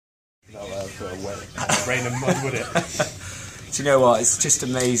for a wet rain and mud, would it? Do you know what? It's just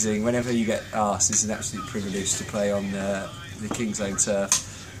amazing. Whenever you get asked, it's an absolute privilege to play on the King's Own turf.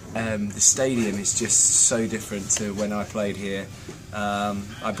 The stadium is just so different to when I played here.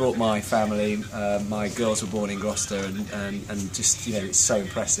 I brought my family. My girls were born in Gloucester, and just, you know, it's so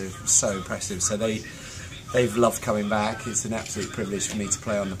impressive, so impressive. So they've loved coming back. It's an absolute privilege for me to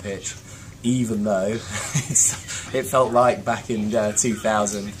play on the pitch, even though it felt like back in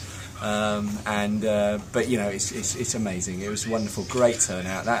 2000. But you know, it's amazing. It was wonderful, great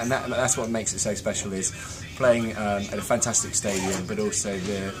turnout. That's what makes it so special, is playing at a fantastic stadium, but also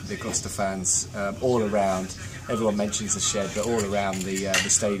the Gloucester fans all around. Everyone mentions the shed, but all around the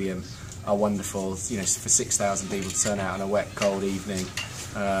stadium are wonderful. You know, for 6,000 people to turn out on a wet, cold evening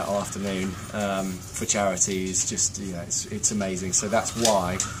or afternoon for charity is just, you know, it's amazing. So that's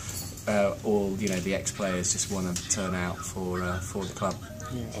why all, you know, the ex-players just want to turn out for the club.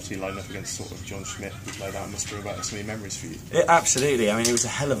 Yeah. Obviously lined up against sort of John Schmidt, who played out, must bring back so many memories for you. Absolutely. I mean, it was a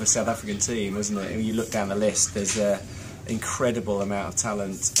hell of a South African team, wasn't it? When you look down the list, there's an incredible amount of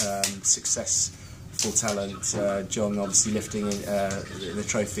talent, successful talent. John obviously lifting the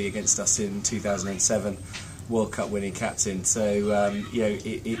trophy against us in 2007, World Cup winning captain. So you know,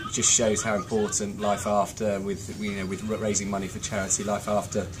 it just shows how important life after, with raising money for charity, life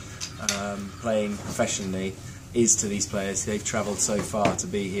after playing professionally is to these players. They've travelled so far to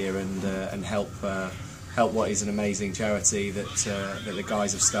be here and help what is an amazing charity that the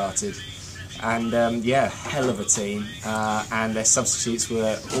guys have started. And yeah, hell of a team, and their substitutes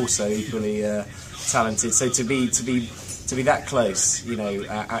were also equally talented. So to be that close, you know,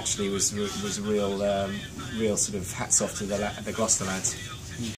 actually was a real sort of hats off to the Gloucester lads.